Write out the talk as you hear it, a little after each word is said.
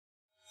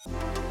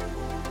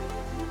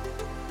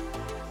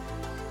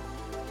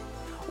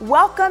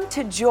Welcome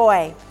to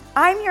Joy.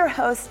 I'm your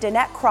host,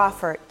 Danette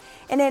Crawford,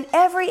 and in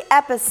every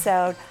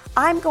episode,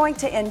 I'm going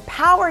to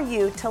empower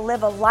you to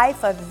live a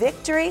life of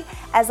victory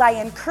as I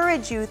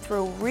encourage you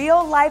through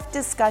real-life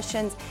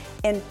discussions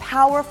in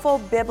powerful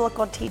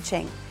biblical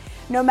teaching.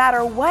 No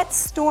matter what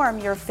storm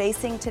you're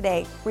facing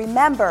today,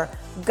 remember,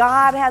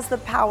 God has the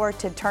power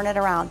to turn it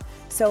around.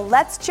 So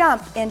let's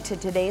jump into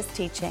today's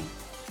teaching.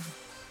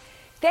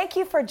 Thank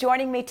you for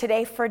joining me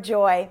today for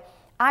Joy.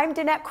 I'm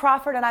Danette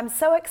Crawford, and I'm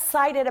so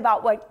excited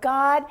about what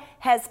God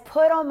has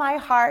put on my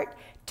heart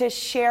to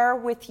share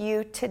with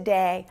you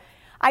today.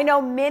 I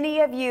know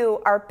many of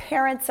you are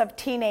parents of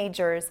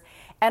teenagers,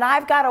 and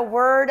I've got a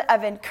word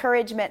of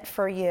encouragement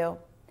for you.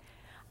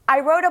 I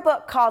wrote a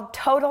book called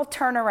Total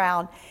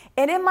Turnaround,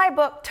 and in my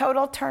book,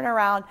 Total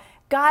Turnaround,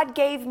 God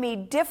gave me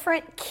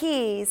different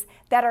keys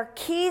that are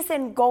keys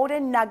and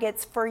golden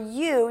nuggets for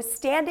you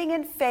standing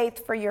in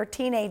faith for your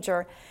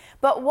teenager.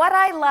 But what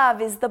I love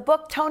is the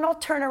book Total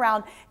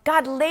Turnaround.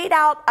 God laid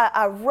out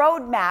a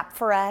roadmap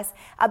for us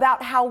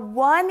about how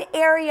one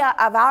area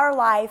of our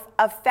life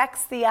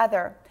affects the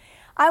other.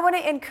 I want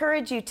to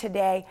encourage you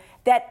today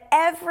that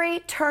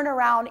every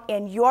turnaround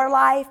in your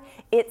life,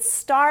 it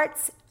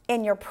starts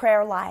in your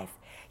prayer life.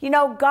 You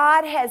know,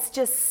 God has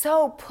just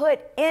so put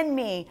in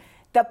me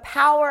the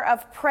power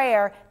of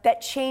prayer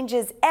that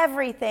changes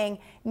everything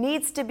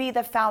needs to be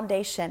the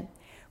foundation.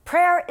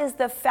 Prayer is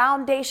the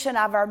foundation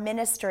of our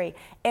ministry,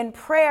 and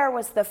prayer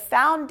was the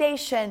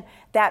foundation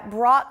that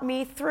brought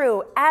me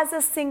through as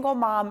a single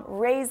mom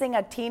raising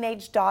a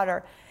teenage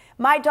daughter.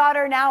 My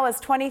daughter now is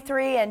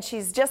 23 and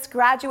she's just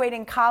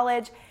graduating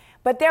college,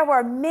 but there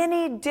were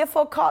many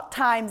difficult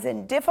times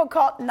and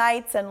difficult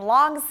nights and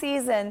long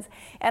seasons,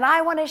 and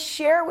I want to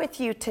share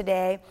with you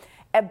today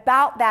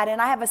about that.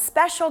 And I have a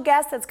special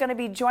guest that's going to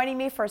be joining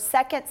me for a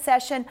second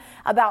session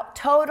about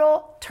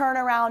total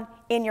turnaround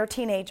in your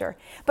teenager.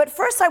 But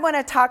first, I want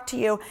to talk to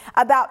you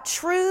about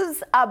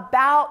truths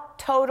about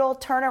total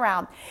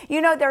turnaround. You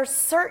know, there's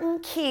certain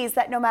keys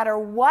that no matter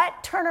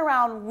what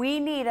turnaround we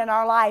need in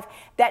our life,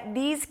 that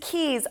these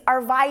keys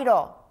are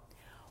vital.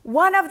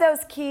 One of those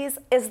keys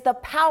is the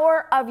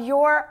power of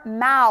your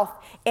mouth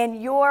and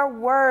your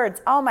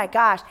words. Oh my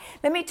gosh.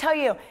 Let me tell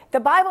you, the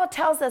Bible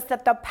tells us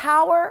that the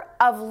power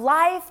of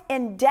life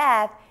and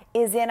death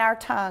is in our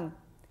tongue.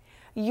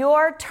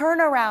 Your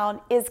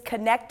turnaround is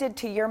connected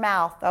to your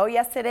mouth. Oh,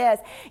 yes, it is.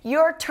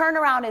 Your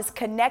turnaround is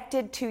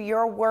connected to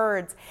your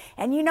words.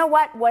 And you know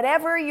what?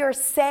 Whatever you're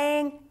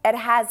saying, it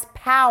has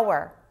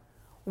power.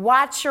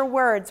 Watch your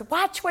words.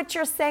 Watch what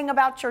you're saying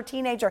about your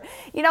teenager.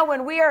 You know,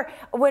 when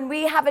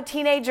we have a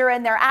teenager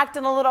and they're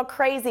acting a little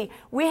crazy,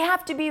 we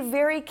have to be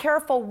very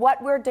careful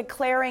what we're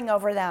declaring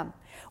over them.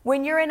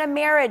 When you're in a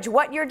marriage,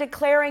 what you're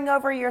declaring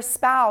over your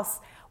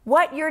spouse,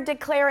 what you're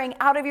declaring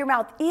out of your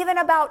mouth, even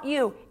about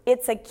you,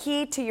 it's a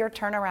key to your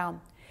turnaround.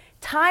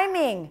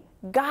 Timing.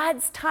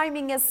 God's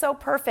timing is so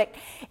perfect.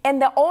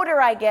 And the older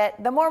I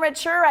get, the more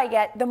mature I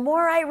get, the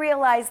more I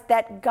realize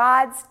that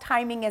God's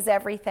timing is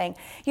everything.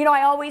 You know,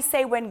 I always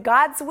say when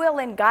God's will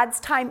and God's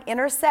time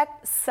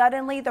intersect,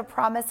 suddenly the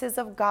promises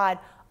of God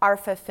are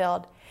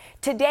fulfilled.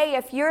 Today,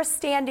 if you're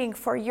standing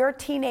for your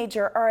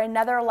teenager or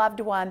another loved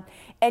one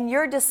and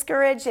you're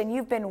discouraged and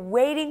you've been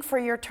waiting for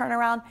your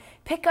turnaround,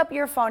 pick up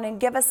your phone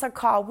and give us a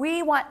call.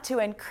 We want to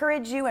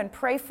encourage you and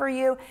pray for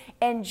you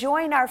and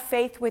join our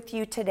faith with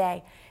you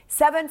today.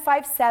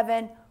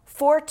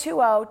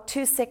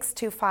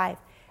 757-420-2625.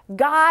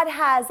 God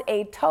has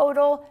a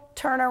total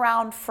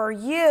turnaround for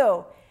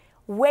you.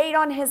 Wait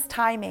on His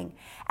timing.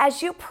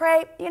 As you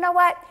pray, you know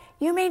what?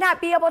 You may not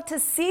be able to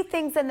see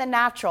things in the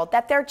natural,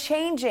 that they're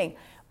changing,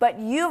 but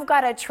you've got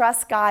to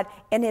trust God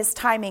in His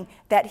timing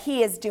that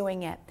He is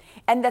doing it.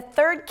 And the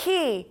third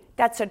key,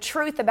 that's a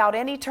truth about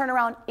any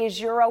turnaround,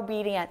 is your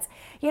obedience.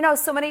 You know,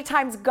 so many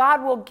times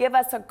God will give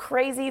us a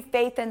crazy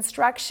faith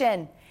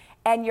instruction,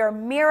 and your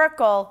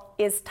miracle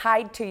is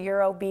tied to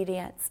your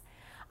obedience.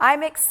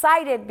 I'm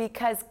excited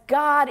because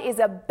God is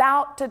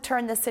about to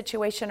turn the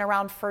situation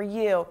around for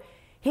you.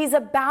 He's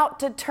about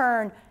to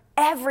turn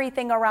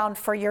everything around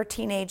for your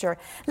teenager.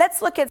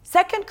 Let's look at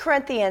 2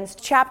 Corinthians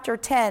chapter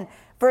 10,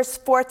 verse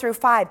 4 through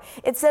 5.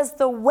 It says,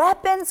 "The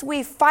weapons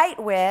we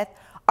fight with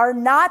are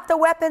not the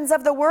weapons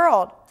of the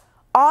world.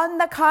 On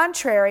the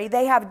contrary,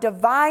 they have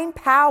divine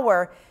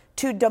power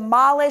to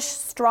demolish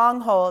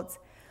strongholds.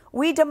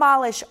 We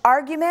demolish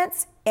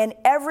arguments and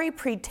every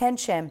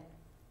pretension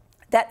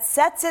that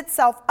sets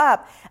itself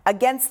up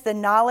against the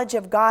knowledge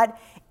of God,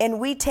 and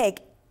we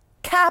take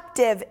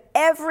captive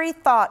every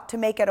thought to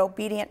make it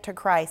obedient to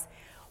Christ."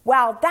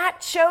 Wow,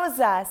 that shows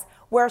us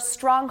where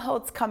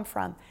strongholds come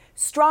from.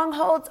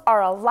 Strongholds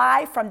are a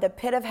lie from the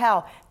pit of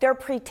hell. They're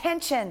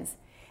pretensions.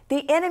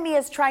 The enemy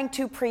is trying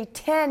to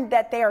pretend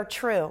that they are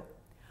true.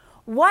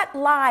 What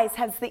lies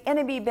has the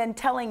enemy been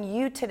telling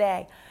you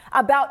today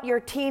about your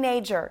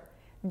teenager?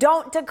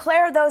 Don't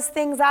declare those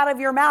things out of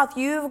your mouth.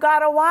 You've got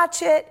to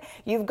watch it.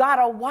 You've got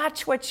to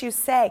watch what you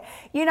say.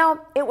 You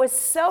know, it was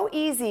so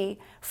easy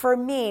for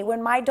me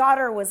when my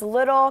daughter was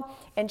little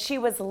and she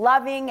was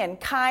loving and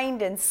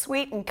kind and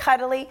sweet and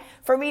cuddly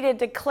for me to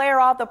declare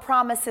all the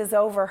promises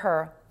over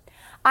her.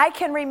 I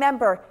can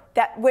remember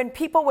that when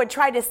people would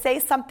try to say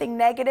something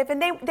negative, and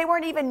they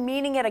weren't even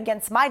meaning it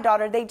against my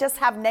daughter, they just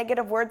have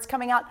negative words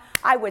coming out,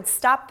 I would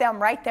stop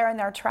them right there in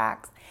their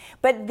tracks.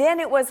 But then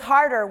it was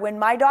harder when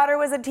my daughter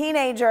was a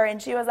teenager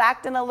and she was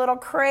acting a little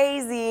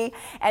crazy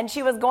and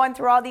she was going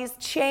through all these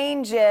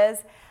changes.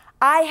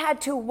 I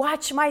had to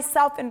watch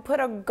myself and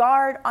put a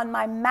guard on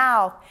my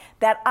mouth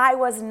that I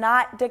was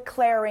not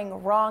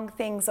declaring wrong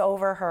things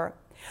over her.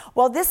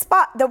 Well,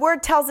 the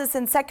word tells us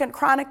in 2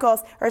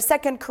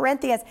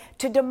 Corinthians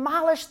to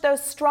demolish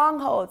those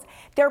strongholds,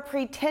 their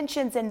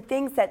pretensions and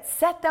things that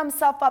set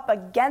themselves up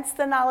against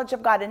the knowledge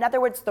of God. In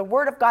other words, the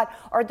word of God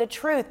or the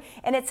truth.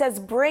 And it says,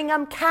 bring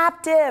them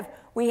captive.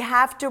 We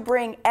have to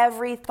bring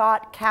every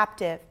thought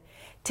captive.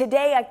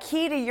 Today, a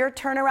key to your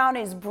turnaround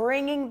is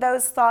bringing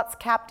those thoughts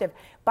captive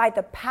by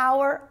the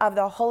power of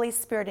the Holy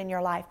Spirit in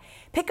your life.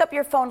 Pick up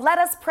your phone. Let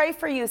us pray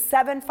for you,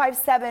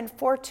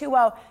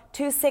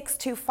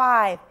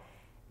 757-420-2625.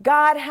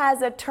 God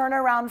has a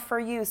turnaround for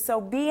you,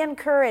 so be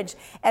encouraged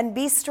and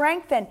be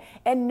strengthened.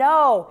 And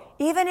know,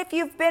 even if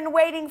you've been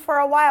waiting for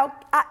a while,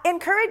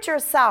 encourage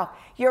yourself.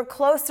 You're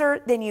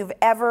closer than you've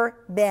ever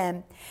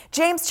been.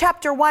 James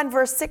chapter 1,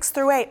 verse 6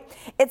 through 8,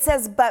 it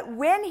says, but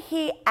when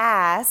he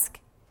asks,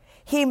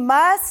 he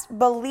must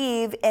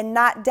believe and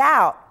not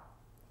doubt,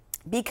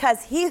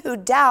 because he who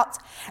doubts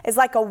is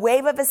like a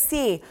wave of a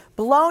sea,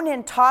 blown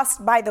and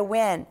tossed by the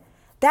wind.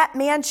 That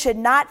man should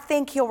not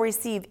think he'll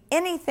receive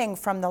anything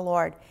from the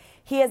Lord.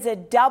 He is a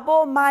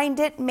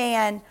double-minded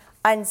man,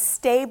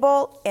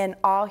 unstable in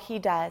all he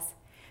does.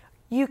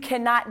 You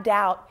cannot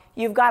doubt.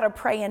 You've got to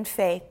pray in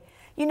faith.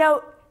 You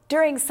know,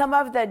 during some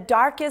of the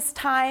darkest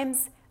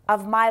times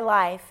of my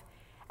life,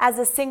 as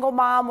a single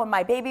mom, when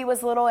my baby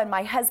was little and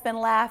my husband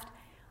left,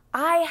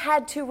 I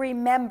had to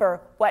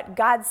remember what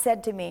God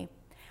said to me.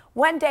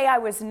 One day I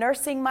was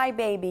nursing my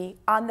baby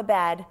on the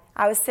bed.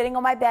 I was sitting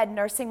on my bed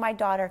nursing my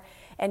daughter,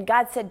 and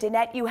God said,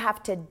 Danette, you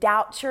have to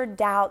doubt your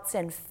doubts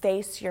and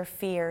face your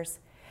fears.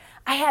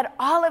 I had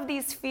all of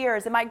these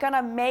fears. Am I going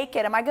to make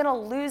it? Am I going to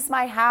lose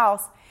my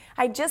house?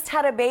 I just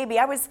had a baby.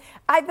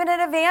 I've been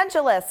an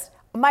evangelist.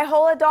 My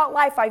whole adult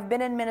life I've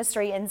been in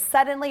ministry, and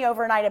suddenly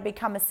overnight I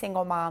become a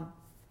single mom.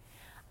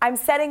 I'm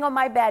sitting on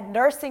my bed,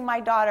 nursing my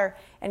daughter,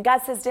 and God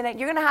says, Danette,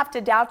 you're going to have to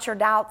doubt your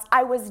doubts.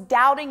 I was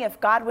doubting if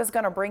God was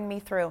going to bring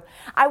me through.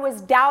 I was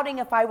doubting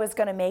if I was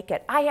going to make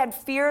it. I had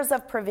fears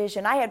of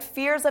provision. I had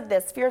fears of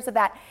this, fears of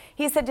that.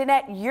 He said,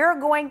 Danette, you're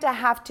going to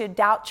have to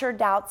doubt your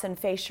doubts and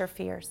face your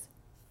fears.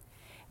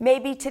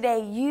 Maybe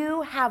today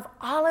you have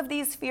all of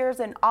these fears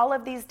and all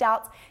of these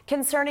doubts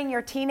concerning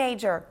your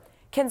teenager,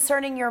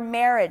 concerning your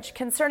marriage,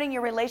 concerning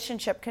your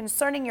relationship,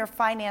 concerning your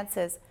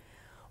finances.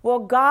 Well,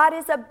 God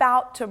is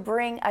about to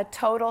bring a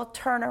total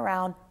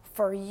turnaround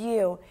for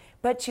you,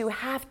 but you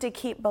have to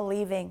keep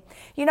believing.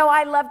 You know,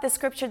 I love the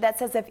scripture that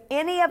says, if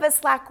any of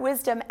us lack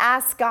wisdom,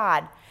 ask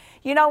God.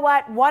 You know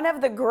what? One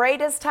of the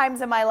greatest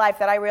times in my life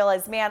that I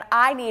realized, man,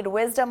 I need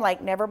wisdom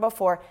like never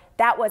before.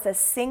 That was a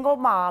single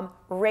mom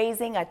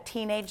raising a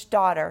teenage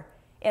daughter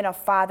in a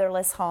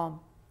fatherless home.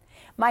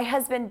 My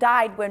husband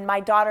died when my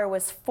daughter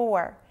was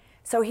 4,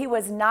 so he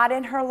was not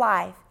in her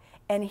life.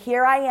 And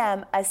here I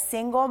am, a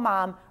single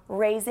mom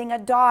raising a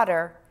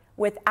daughter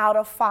without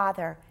a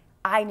father.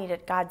 I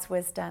needed God's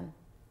wisdom.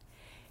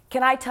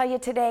 Can I tell you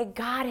today,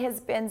 God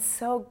has been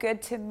so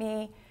good to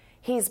me.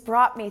 He's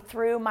brought me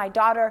through. My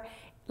daughter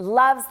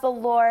loves the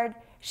Lord.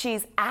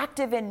 She's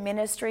active in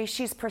ministry.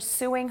 She's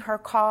pursuing her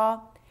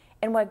call.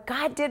 And what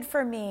God did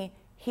for me,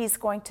 He's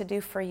going to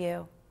do for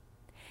you.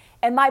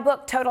 In my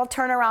book, Total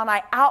Turnaround,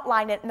 I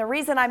outline it. And the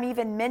reason I'm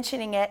even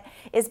mentioning it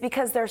is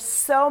because there's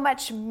so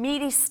much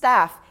meaty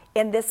stuff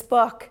in this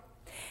book.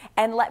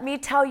 And let me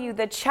tell you,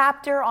 the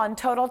chapter on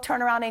total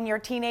turnaround in your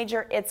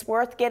teenager, it's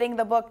worth getting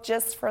the book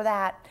just for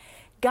that.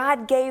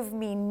 God gave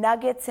me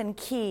nuggets and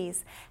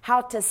keys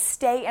how to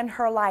stay in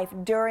her life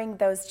during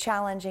those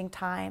challenging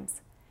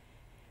times.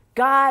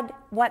 God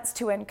wants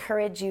to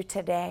encourage you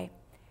today.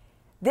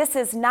 This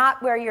is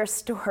not where your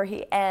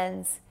story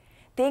ends.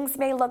 Things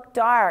may look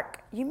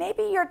dark.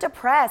 Maybe you're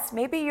depressed.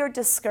 Maybe you're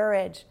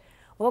discouraged.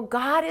 Well,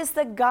 God is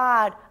the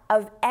God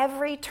of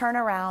every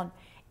turnaround.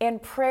 And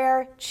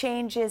prayer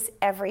changes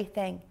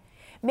everything.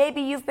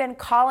 Maybe you've been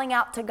calling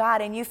out to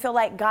God and you feel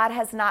like God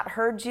has not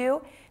heard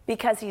you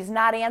because He's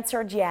not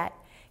answered yet.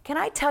 Can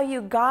I tell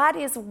you, God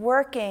is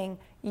working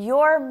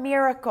your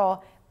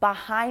miracle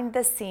behind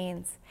the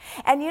scenes.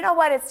 And you know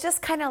what? It's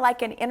just kind of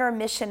like an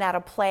intermission at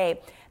a play.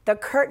 The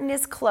curtain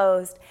is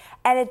closed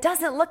and it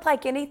doesn't look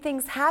like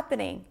anything's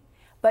happening.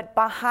 But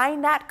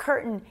behind that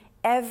curtain,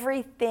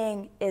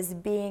 everything is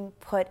being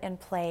put in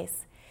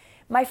place.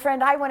 My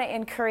friend, I want to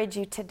encourage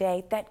you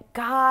today that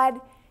God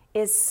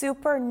is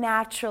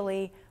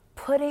supernaturally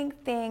putting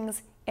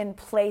things in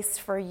place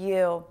for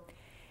you.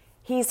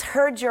 He's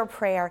heard your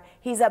prayer.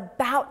 He's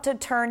about to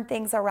turn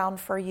things around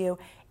for you,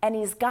 and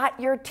He's got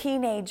your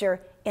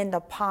teenager in the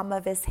palm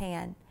of His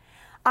hand.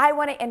 I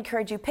want to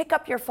encourage you, pick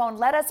up your phone.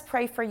 Let us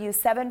pray for you,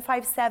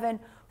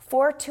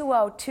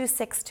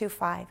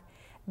 757-420-2625.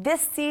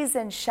 This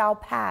season shall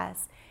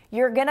pass.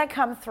 You're going to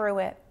come through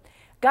it.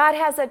 God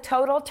has a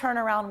total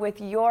turnaround with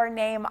your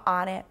name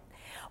on it.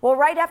 Well,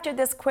 right after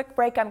this quick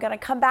break, I'm going to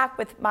come back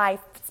with my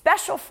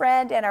special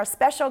friend and our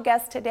special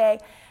guest today,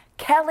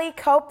 Kellie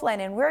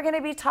Copeland, and we're going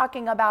to be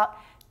talking about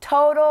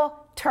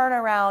total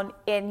turnaround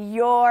in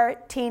your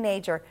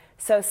teenager.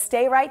 So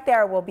stay right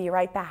there. We'll be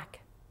right back.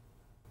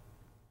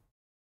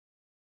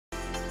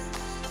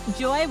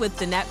 Joy with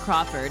Danette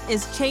Crawford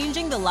is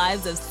changing the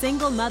lives of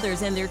single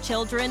mothers and their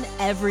children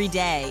every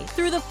day.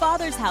 Through the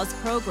Father's House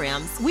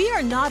programs, we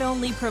are not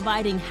only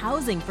providing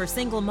housing for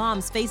single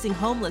moms facing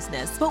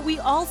homelessness, but we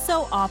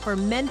also offer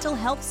mental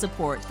health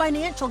support,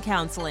 financial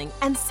counseling,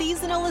 and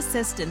seasonal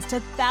assistance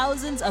to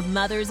thousands of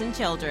mothers and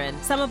children.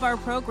 Some of our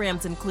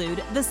programs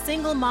include the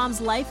Single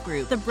Moms Life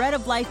Group, the Bread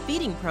of Life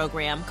Feeding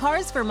Program,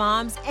 Cars for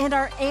Moms, and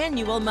our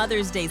annual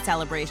Mother's Day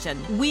celebration.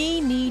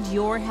 We need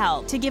your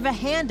help to give a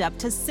hand up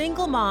to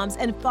single moms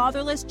and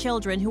fatherless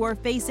children who are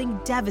facing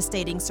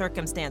devastating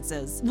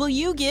circumstances. Will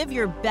you give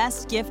your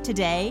best gift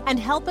today and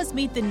help us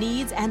meet the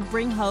needs and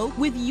bring hope?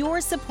 With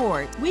your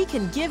support, we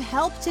can give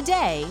help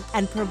today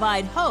and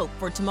provide hope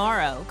for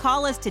tomorrow.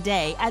 Call us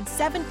today at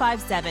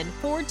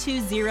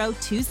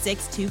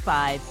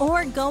 757-420-2625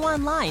 or go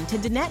online to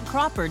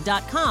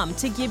DanetteCrawford.com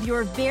to give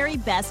your very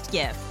best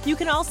gift. You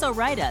can also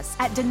write us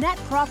at Danette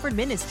Crawford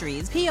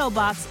Ministries, P.O.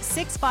 Box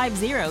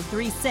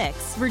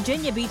 65036,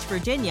 Virginia Beach,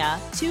 Virginia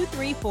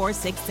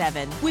 23467.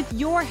 With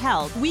your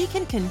help, we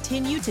can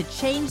continue to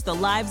change the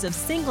lives of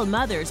single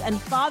mothers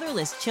and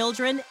fatherless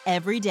children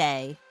every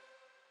day.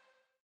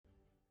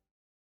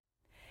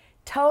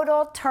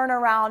 Total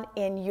turnaround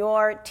in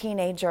your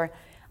teenager.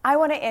 I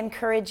want to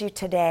encourage you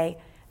today,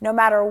 no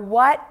matter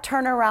what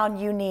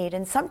turnaround you need,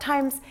 and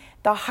sometimes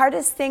the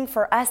hardest thing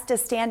for us to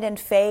stand in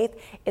faith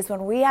is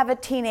when we have a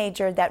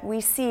teenager that we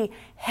see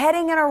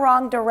heading in a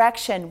wrong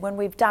direction when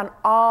we've done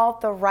all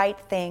the right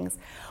things.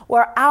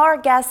 Where our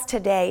guest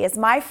today is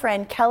my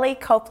friend Kellie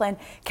Copeland.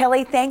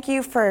 Kellie, thank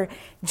you for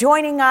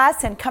joining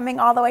us and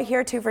coming all the way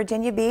here to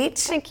Virginia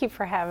Beach. Thank you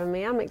for having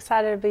me. I'm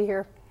excited to be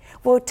here.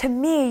 Well, to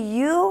me,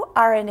 you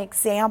are an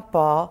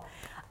example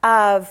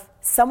of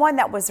someone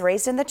that was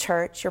raised in the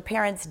church. Your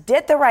parents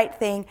did the right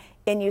thing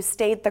and you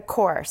stayed the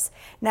course.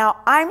 Now,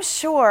 I'm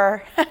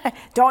sure,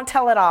 don't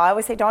tell it all. I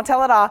always say don't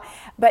tell it all,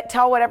 but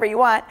tell whatever you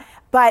want.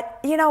 But,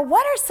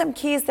 what are some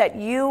keys that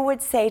you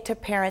would say to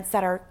parents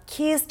that are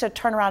keys to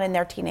turn around in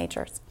their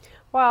teenagers?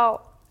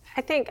 Well, I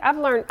think I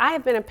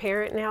have been a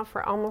parent now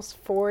for almost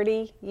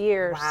 40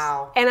 years.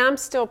 Wow. And I'm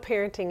still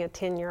parenting a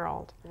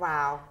 10-year-old.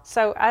 Wow.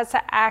 So that's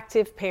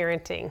active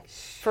parenting.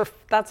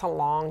 That's a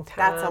long time.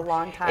 That's a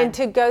long time. And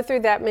to go through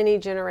that many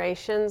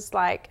generations,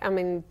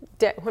 when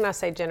I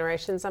say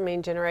generations, I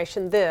mean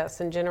generation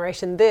this, and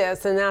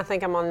then I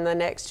think I'm on the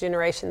next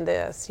generation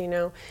this,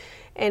 And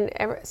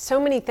so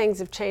many things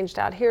have changed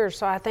out here,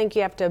 so I think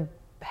you have to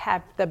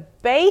have the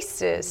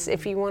basis,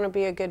 if you want to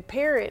be a good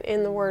parent,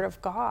 in the Word of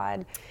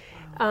God.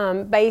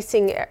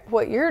 Basing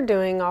what you're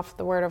doing off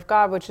the Word of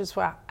God, which is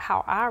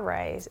how I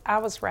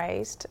was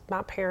raised.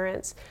 My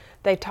parents,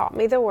 they taught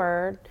me the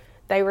Word.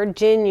 They were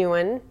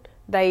genuine.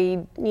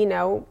 They,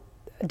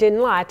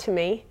 didn't lie to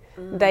me.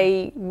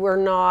 They were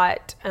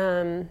not,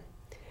 we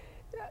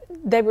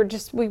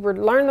would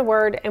learn the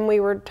Word and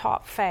we were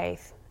taught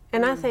faith.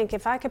 And I think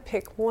if I could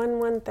pick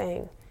one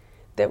thing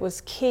that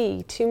was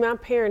key to my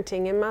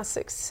parenting and my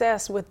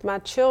success with my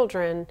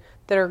children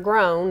that are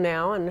grown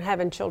now and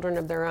having children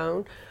of their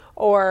own,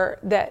 or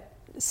that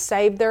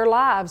saved their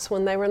lives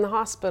when they were in the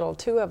hospital.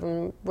 2 of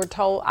them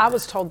I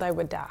was told they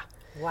would die.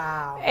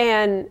 Wow.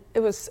 And it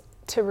was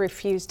to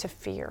refuse to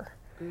fear.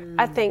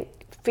 I think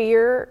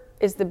fear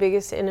is the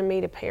biggest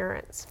enemy to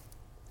parents.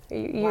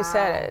 You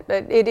said it,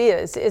 but it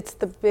is. It's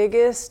the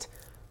biggest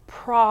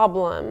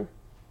problem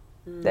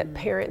that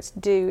parents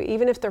do,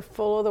 even if they're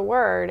full of the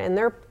Word and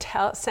they're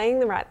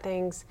saying the right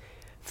things.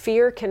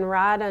 Fear can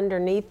ride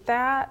underneath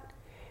that.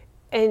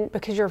 And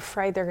because you're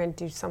afraid they're going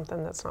to do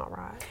something that's not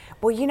right.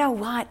 Well, you know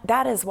what?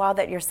 That is wild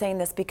that you're saying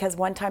this, because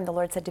one time the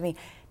Lord said to me,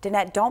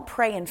 Danette, don't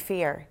pray in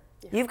fear.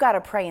 Yeah. You've got to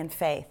pray in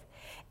faith.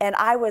 And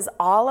I was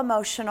all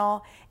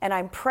emotional, and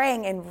I'm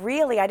praying, and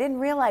really, I didn't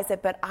realize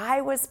it, but I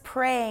was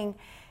praying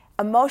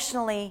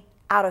emotionally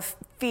out of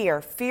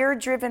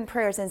fear-driven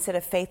prayers instead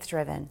of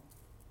faith-driven.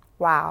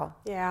 Wow.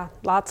 Yeah,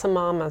 lots of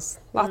mamas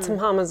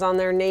on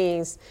their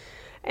knees.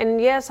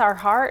 And yes, our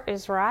heart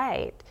is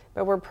right.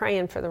 But we're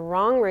praying for the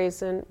wrong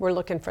reason. We're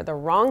looking for the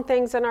wrong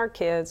things in our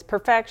kids.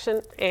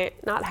 Perfection,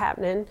 not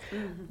happening.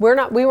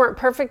 We weren't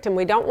perfect, and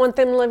we don't want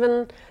them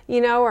living,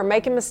 or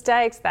making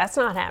mistakes. That's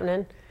not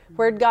happening.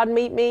 Where'd God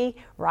meet me?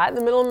 Right in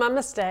the middle of my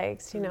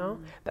mistakes,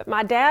 But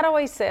my dad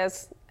always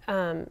says,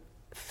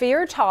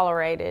 fear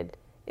tolerated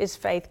is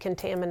faith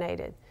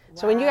contaminated. Wow.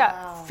 So when you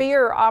got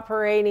fear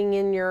operating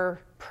in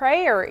your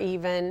prayer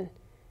even,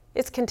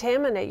 It's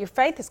contaminated. Your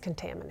faith is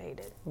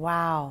contaminated.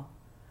 Wow.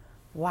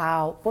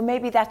 Wow. Well,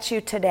 maybe that's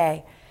you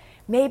today.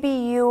 Maybe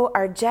you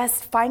are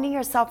just finding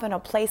yourself in a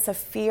place of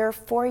fear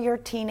for your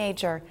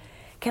teenager.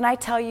 Can I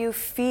tell you,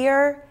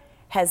 fear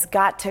has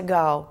got to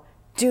go.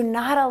 Do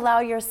not allow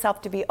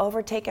yourself to be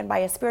overtaken by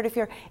a spirit of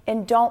fear,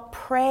 and don't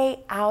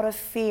pray out of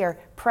fear.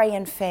 Pray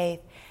in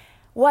faith.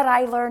 What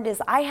I learned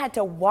is I had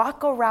to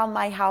walk around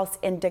my house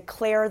and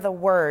declare the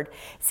word.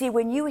 See,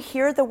 when you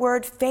hear the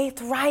word,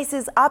 faith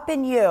rises up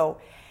in you.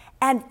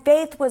 And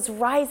faith was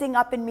rising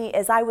up in me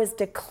as I was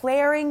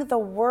declaring the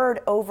word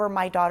over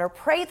my daughter.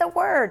 Pray the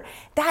word.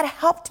 That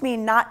helped me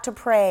not to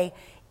pray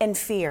in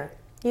fear.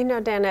 You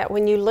know, Danette,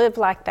 when you live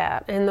like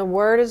that, and the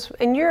word is,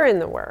 and you're in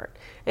the word,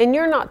 and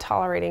you're not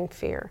tolerating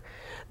fear,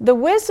 the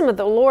wisdom of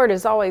the Lord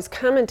is always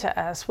coming to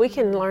us. We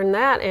can learn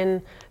that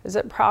in, is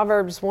it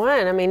Proverbs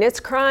 1? I mean, it's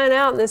crying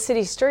out in the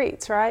city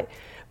streets, right?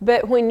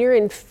 But when you're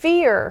in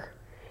fear,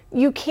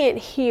 you can't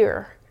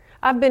hear.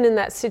 I've been in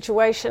that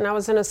situation. I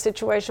was in a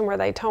situation where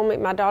they told me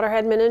my daughter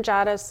had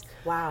meningitis.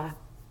 Wow.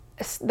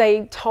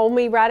 They told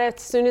me right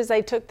as soon as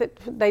they did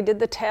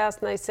the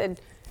test, and they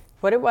said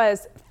what it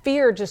was.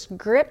 Fear just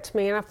gripped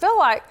me, and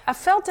I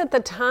felt at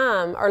the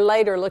time or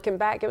later looking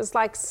back, it was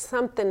like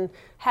something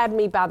had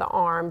me by the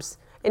arms.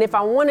 And if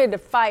I wanted to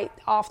fight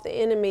off the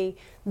enemy,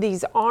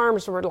 these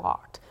arms were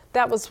locked.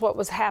 That was what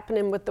was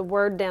happening with the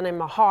word down in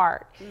my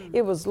heart.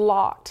 It was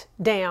locked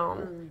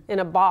down in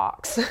a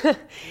box. Wow.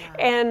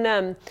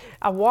 And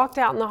I walked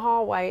out in the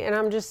hallway, and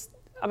I was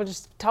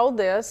just told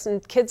this,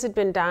 and kids had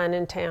been dying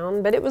in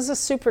town, but it was a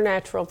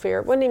supernatural fear.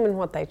 It wasn't even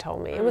what they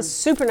told me. It was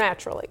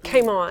supernatural. It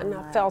came on.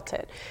 I felt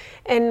it.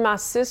 And my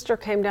sister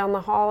came down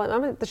the hall,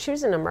 and she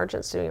was in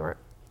emergency.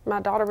 My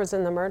daughter was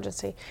in the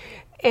emergency.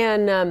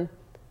 And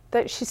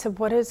she said,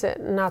 "What is it?"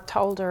 And I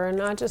told her,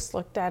 and I just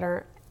looked at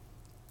her.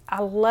 I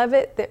love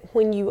it that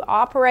when you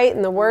operate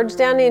and the words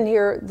down in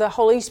here, the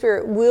Holy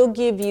Spirit will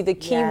give you the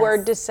key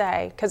word to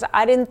say, because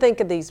I didn't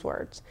think of these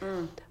words.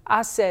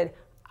 I said,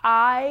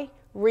 I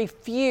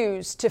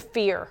refuse to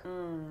fear.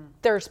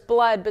 There's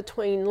blood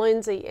between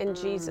Lindsay and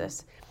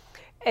Jesus,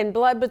 and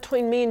blood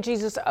between me and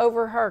Jesus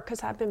over her,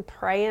 because I've been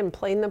praying,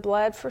 pleading the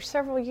blood for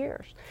several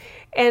years.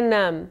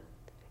 And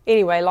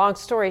anyway, long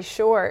story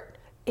short,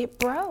 it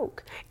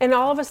broke. And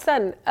all of a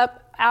sudden,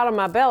 up out of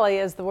my belly,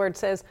 as the word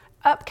says,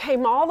 up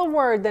came all the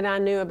word that I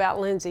knew about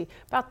Lindsay,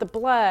 about the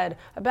blood,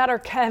 about her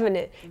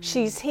covenant.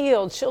 She's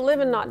healed. She'll live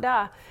and not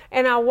die.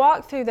 And I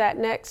walked through that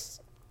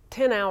next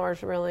 10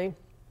 hours, really,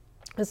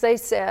 as they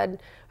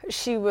said,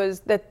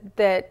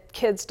 that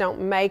kids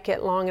don't make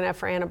it long enough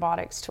for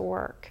antibiotics to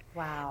work.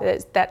 Wow.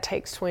 That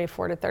takes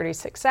 24 to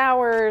 36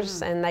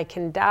 hours, and they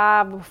can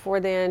die before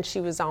then.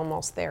 She was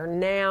almost there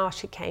now.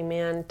 She came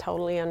in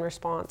totally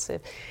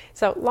unresponsive.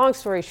 So long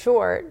story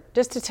short,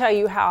 just to tell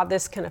you how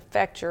this can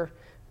affect your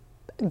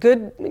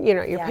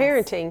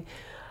parenting,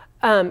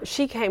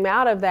 she came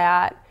out of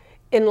that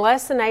in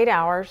less than 8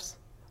 hours,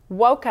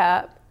 woke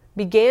up,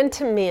 began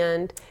to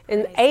mend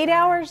in 8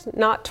 hours,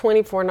 not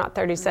 24, not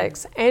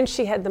 36, and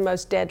she had the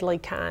most deadly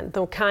kind,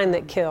 the kind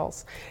that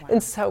kills. Wow.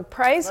 And so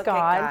praise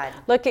God,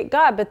 look at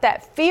God. But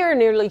that fear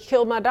nearly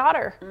killed my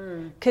daughter,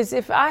 because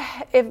if I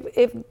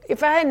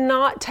had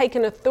not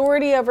taken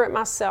authority over it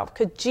myself,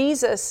 because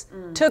Jesus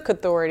took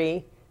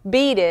authority,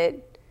 beat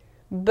it.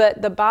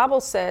 But the Bible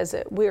says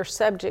that we are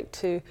subject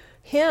to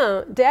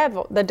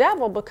the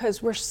devil,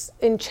 because we're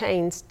in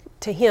chains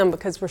to him,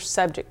 because we're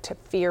subject to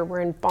fear. We're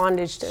in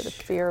bondage to the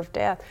fear of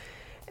death.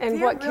 And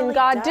fear, what can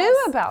God do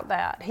about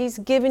that? He's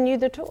given you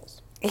the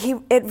tools.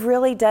 It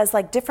really does.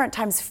 Like different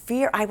times,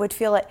 fear, I would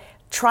feel it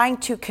trying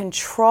to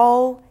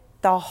control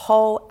the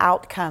whole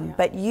outcome.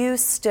 But you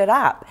stood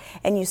up,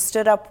 and you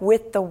stood up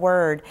with the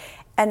word.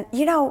 And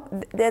it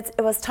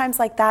was times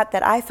like that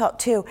I felt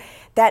too,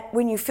 that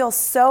when you feel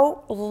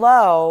so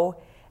low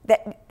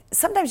that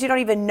sometimes you don't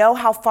even know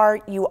how far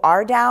you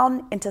are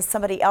down until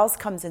somebody else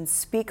comes and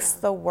speaks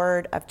the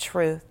word of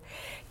truth.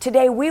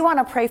 Today we want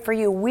to pray for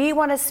you. We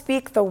want to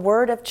speak the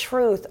word of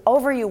truth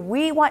over you.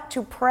 We want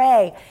to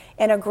pray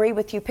and agree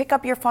with you. Pick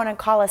up your phone and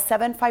call us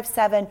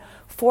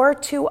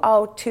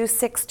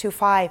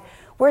 757-420-2625.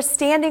 We're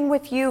standing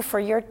with you for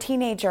your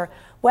teenager,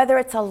 whether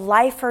it's a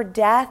life or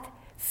death,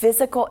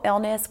 physical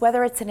illness,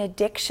 whether it's an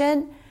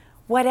addiction,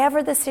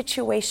 whatever the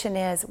situation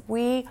is,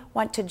 we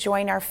want to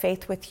join our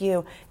faith with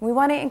you. We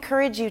want to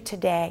encourage you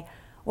today.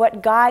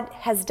 What God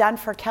has done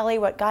for Kelly,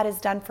 what God has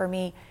done for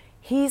me,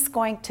 He's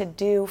going to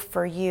do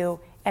for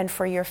you and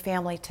for your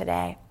family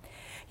today.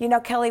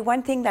 Kelly,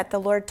 one thing that the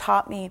Lord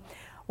taught me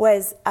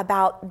was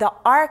about the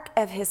ark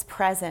of His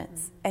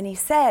presence. And He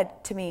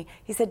said to me,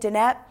 He said,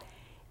 Danette,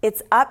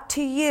 it's up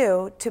to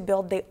you to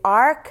build the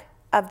ark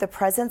of the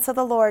presence of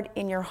the Lord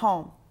in your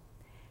home.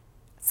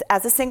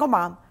 As a single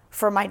mom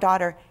for my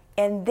daughter,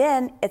 and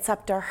then it's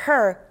up to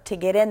her to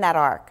get in that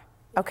ark,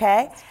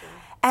 okay?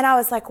 And I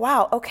was like,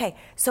 wow, okay.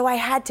 So I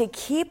had to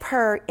keep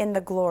her in the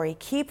glory,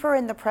 keep her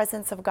in the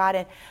presence of God.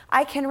 And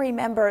I can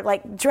remember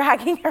like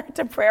dragging her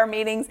to prayer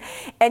meetings.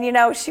 And, you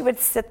know, she would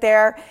sit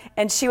there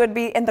and she would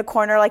be in the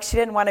corner like she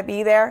didn't want to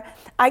be there.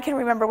 I can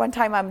remember one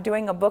time I'm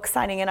doing a book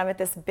signing and I'm at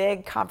this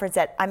big conference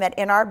I'm at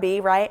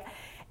NRB, right?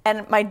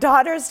 And my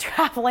daughter's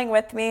traveling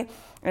with me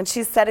and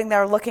she's sitting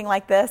there looking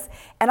like this.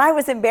 And I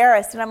was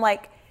embarrassed. And I'm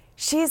like,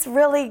 she's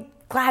really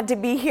glad to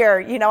be here.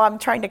 You know, I'm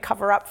trying to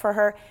cover up for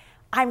her.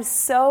 I'm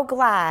so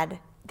glad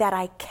that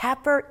I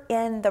kept her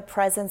in the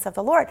presence of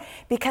the Lord,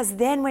 because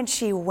then when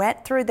she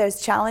went through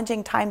those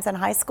challenging times in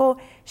high school,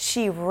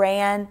 she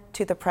ran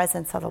to the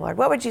presence of the Lord.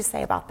 What would you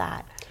say about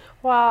that?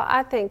 Well,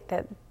 I think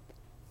that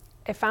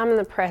if I'm in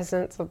the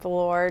presence of the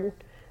Lord,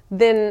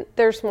 then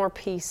there's more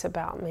peace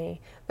about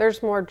me.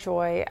 There's more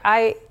joy.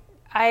 I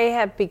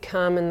have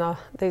become in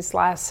these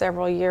last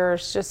several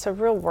years just a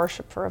real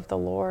worshiper of the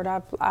Lord.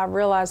 I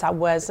realized I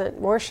wasn't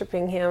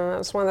worshiping Him. It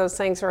was one of those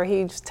things where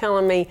He was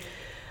telling me,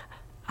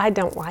 I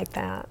don't like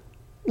that.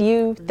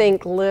 You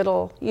think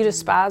little. You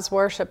despise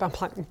worship. I'm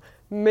like,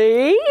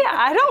 me?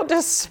 I don't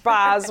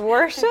despise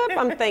worship.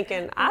 I'm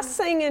thinking, I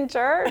sing in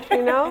church,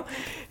 you know?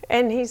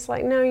 And He's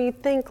like, no, you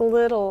think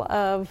little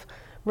of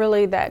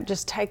really that,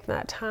 just take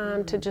that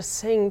time to just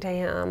sing to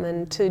Him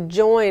and to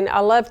join. I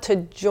love to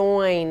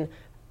join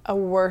a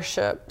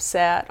worship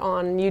set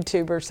on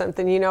YouTube or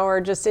something, you know,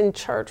 or just in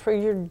church where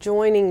you're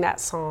joining that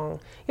song.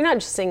 You're not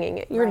just singing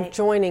it, you're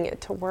joining it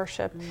to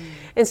worship.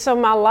 And so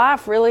my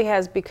life really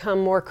has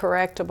become more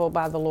correctable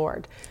by the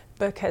Lord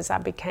because I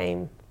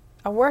became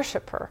a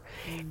worshiper.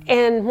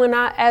 And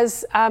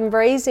as I'm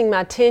raising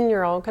my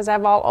 10-year-old, because I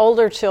have all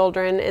older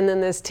children, and then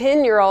this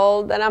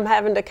 10-year-old that I'm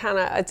having to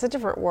it's a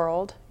different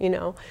world, you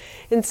know.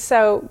 And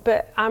so,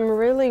 but I'm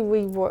really,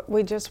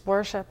 we just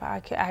worship.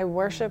 I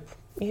worship,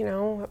 you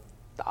know,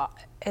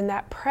 and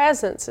that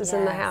presence is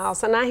in the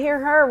house, and I hear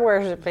her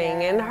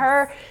worshiping, and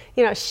her,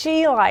 you know,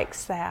 she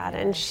likes that,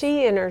 and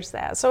she enters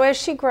that. So as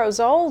she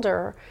grows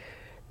older,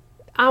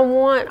 I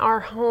want our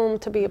home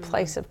to be a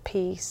place of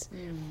peace.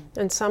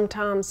 And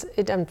sometimes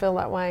it doesn't feel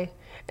that way,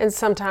 and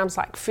sometimes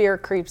like fear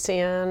creeps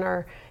in,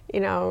 or,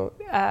 you know,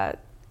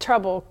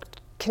 trouble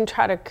can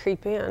try to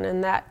creep in,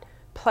 and that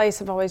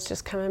place of always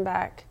just coming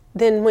back.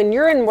 Then when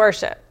you're in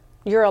worship,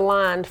 you're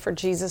aligned for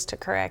Jesus to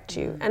correct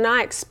you. And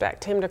I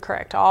expect Him to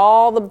correct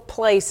all the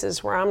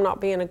places where I'm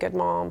not being a good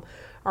mom,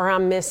 or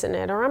I'm missing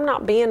it, or I'm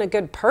not being a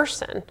good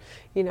person.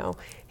 You know,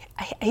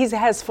 He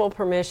has full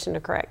permission to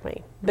correct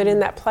me. But in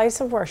that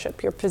place of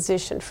worship, you're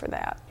positioned for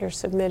that. You're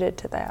submitted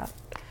to that.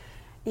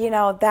 You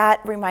know, that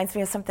reminds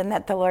me of something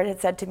that the Lord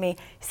had said to me.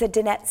 He said,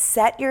 Danette,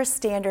 set your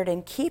standard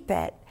and keep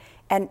it.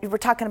 And we're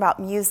talking about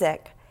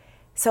music.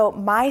 So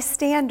my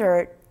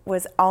standard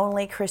was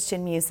only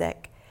Christian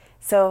music.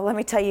 So let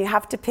me tell you, you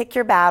have to pick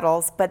your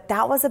battles, but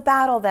that was a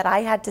battle that I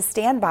had to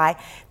stand by,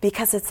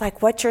 because it's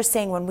like what you're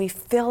saying, when we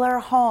fill our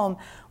home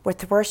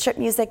with worship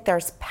music,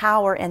 there's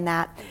power in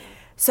that.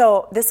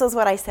 So this was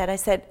what I said. I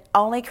said,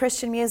 only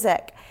Christian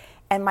music.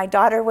 And my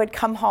daughter would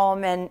come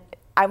home, and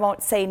I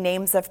won't say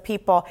names of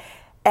people,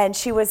 and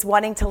she was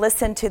wanting to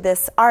listen to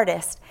this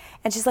artist.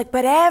 And she's like,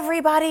 but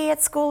everybody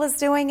at school is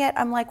doing it.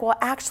 I'm like, well,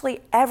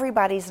 actually,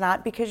 everybody's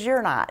not, because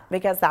you're not,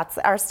 because that's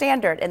our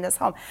standard in this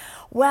home.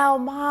 Well,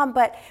 Mom,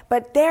 but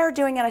they're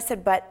doing it. I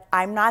said, but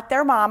I'm not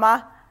their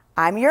mama.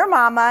 I'm your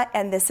mama,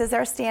 and this is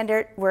our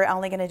standard. We're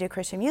only going to do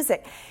Christian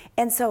music.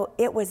 And so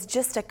it was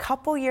just a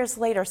couple years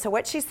later. So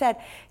what she said,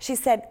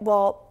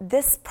 well,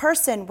 this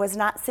person was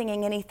not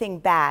singing anything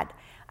bad.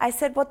 I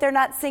said, well, they're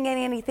not singing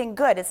anything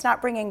good. It's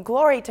not bringing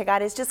glory to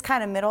God. It's just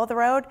kind of middle of the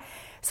road.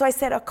 So I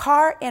said, a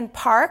car in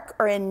park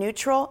or in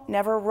neutral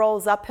never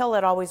rolls uphill.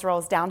 It always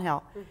rolls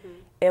downhill.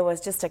 It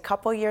was just a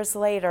couple years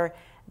later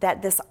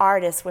that this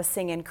artist was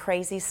singing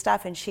crazy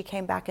stuff, and she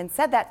came back and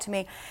said that to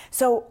me.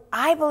 So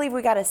I believe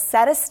we got to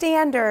set a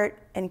standard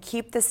and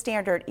keep the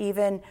standard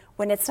even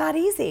when it's not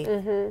easy.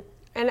 And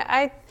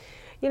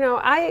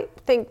I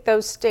think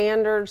those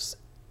standards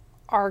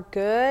are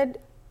good,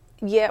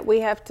 yet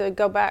we have to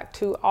go back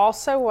to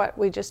also what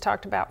we just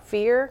talked about,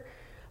 fear.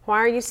 Why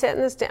are you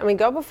setting this standard? I mean,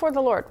 go before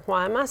the Lord.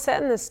 Why am I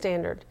setting this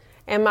standard?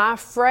 Am I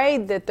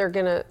afraid that they're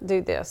going to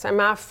do this? Am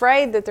I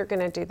afraid that they're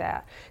going to do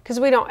that? Because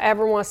we don't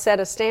ever want to set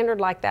a standard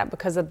like that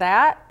because of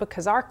that,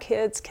 because our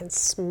kids can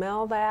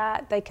smell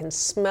that. They can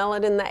smell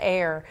it in the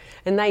air.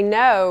 And they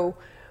know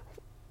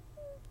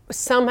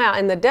somehow,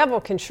 and the devil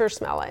can sure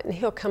smell it, and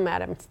he'll come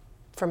at him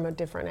from a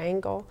different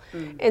angle.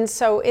 And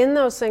so in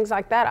those things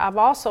like that, I've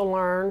also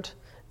learned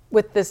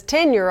with this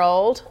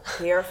 10-year-old,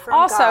 hear from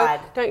also, God.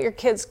 Don't your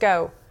kids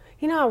go,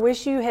 you know, I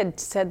wish you had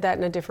said that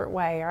in a different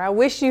way, or I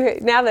wish you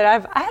had, now that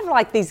I have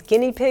like these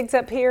guinea pigs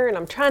up here, and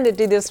I'm trying to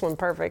do this one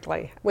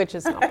perfectly, which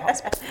is not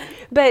possible.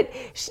 But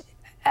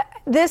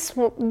this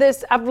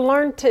I've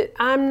learned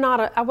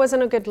I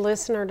wasn't a good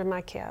listener to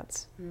my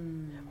kids.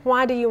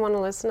 Why do you want to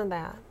listen to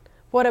that?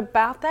 what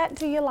about that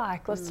do you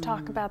like? Let's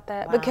talk about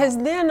that. Wow. Because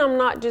then I'm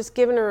not just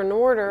giving her an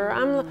order.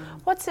 I'm,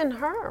 what's in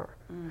her?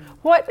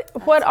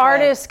 What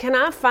artist can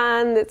I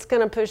find that's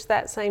going to push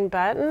that same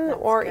button? That's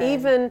or good.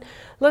 Even,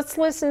 let's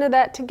listen to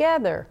that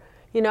together,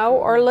 you know,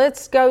 or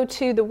let's go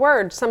to the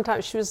words.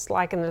 Sometimes she was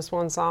liking this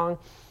one song.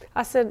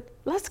 I said,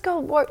 let's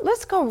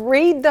go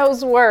read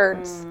those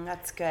words.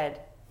 That's good.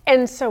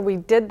 And so we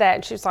did that,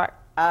 and she was like,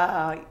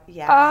 oh,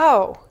 yeah.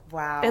 Oh.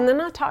 Wow. And then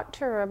I talked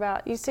to her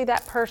about, you see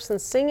that person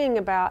singing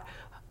about,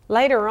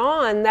 later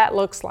on, that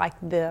looks like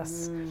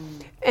this.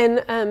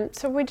 And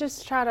so we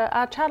just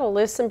I try to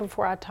listen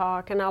before I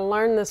talk, and I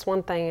learned this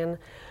one thing. And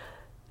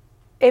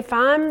if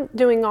I'm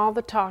doing all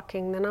the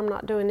talking, then I'm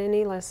not doing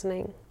any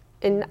listening.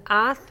 And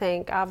I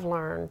think I've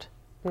learned,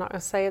 I'm not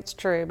going to say it's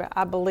true, but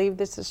I believe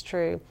this is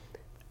true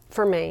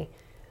for me,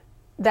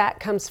 that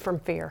comes from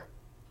fear.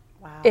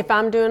 Wow. If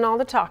I'm doing all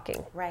the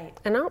talking. Right.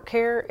 And I don't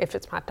care if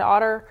it's my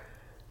daughter,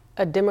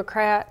 a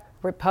Democrat,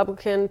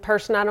 Republican,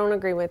 person I don't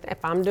agree with.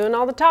 If I'm doing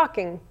all the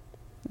talking,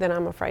 then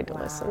I'm afraid to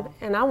listen.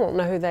 And I won't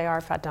know who they are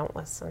if I don't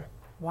listen.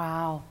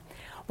 Wow.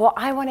 Well,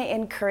 I want to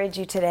encourage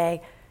you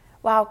today.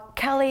 Wow,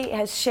 Kellie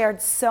has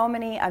shared so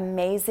many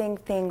amazing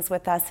things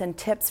with us and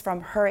tips from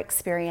her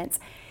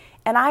experience.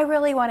 And I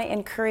really want to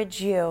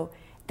encourage you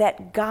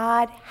that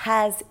God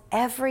has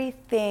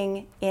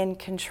everything in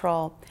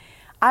control.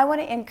 I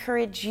want to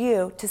encourage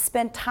you to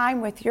spend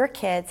time with your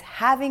kids,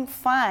 having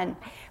fun.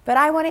 But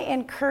I want to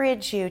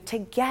encourage you to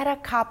get a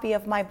copy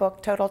of my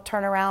book, Total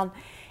Turnaround.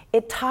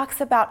 It talks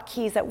about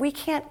keys that we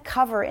can't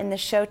cover in the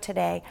show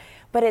today,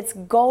 but it's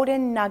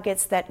golden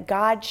nuggets that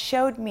God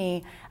showed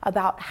me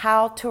about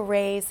how to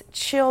raise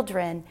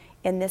children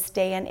in this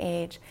day and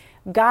age.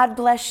 God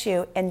bless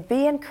you, and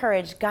be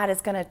encouraged. God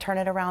is going to turn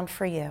it around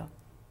for you.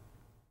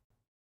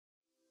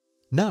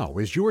 Now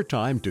is your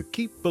time to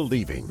keep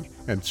believing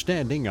and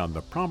standing on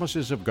the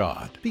promises of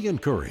God. Be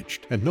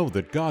encouraged and know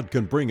that God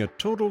can bring a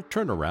total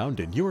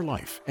turnaround in your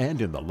life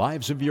and in the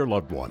lives of your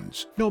loved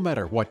ones. No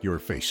matter what you're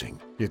facing,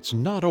 it's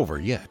not over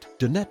yet.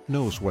 Danette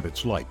knows what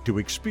it's like to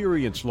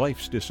experience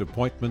life's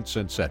disappointments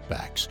and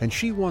setbacks, and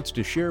she wants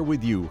to share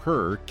with you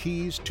her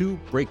keys to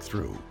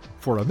breakthrough.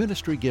 For a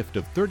ministry gift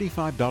of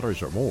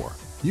 $35 or more,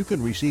 you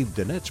can receive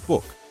Danette's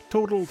book,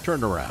 Total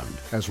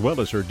Turnaround, as well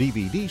as her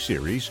DVD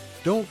series,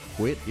 Don't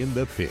Quit in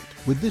the Pit.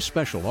 With this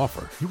special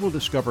offer, you will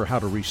discover how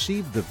to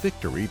receive the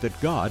victory that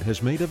God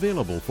has made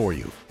available for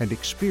you and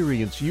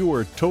experience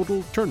your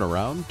total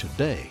turnaround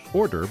today.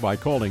 Order by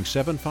calling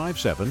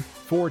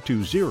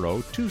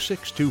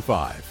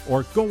 757-420-2625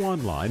 or go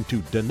online to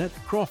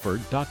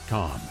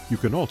DanetteCrawford.com. You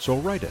can also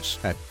write us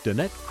at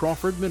Danette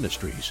Crawford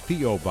Ministries,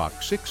 P.O.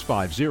 Box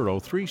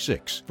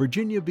 65036,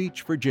 Virginia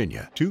Beach,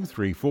 Virginia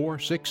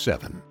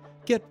 23467.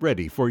 Get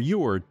ready for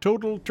your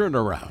total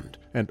turnaround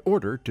and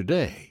order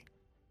today.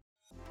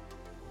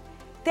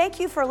 Thank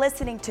you for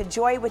listening to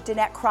Joy with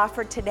Danette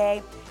Crawford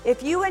today.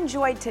 If you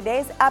enjoyed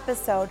today's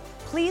episode,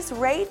 please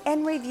rate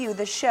and review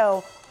the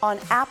show on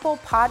Apple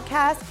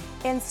Podcasts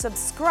and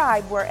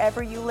subscribe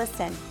wherever you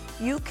listen.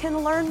 You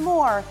can learn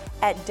more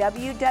at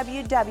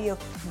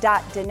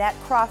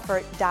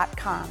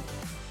www.DanetteCrawford.com.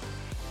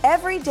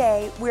 Every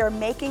day, we are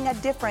making a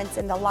difference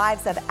in the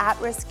lives of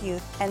at-risk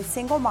youth and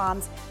single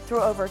moms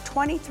through over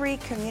 23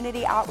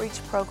 community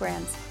outreach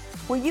programs.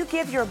 Will you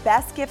give your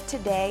best gift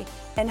today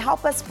and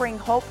help us bring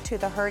hope to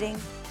the hurting?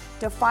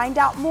 To find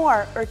out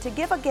more or to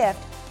give a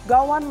gift,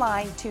 go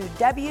online to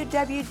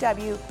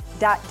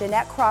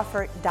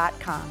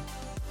www.DanetteCrawford.com.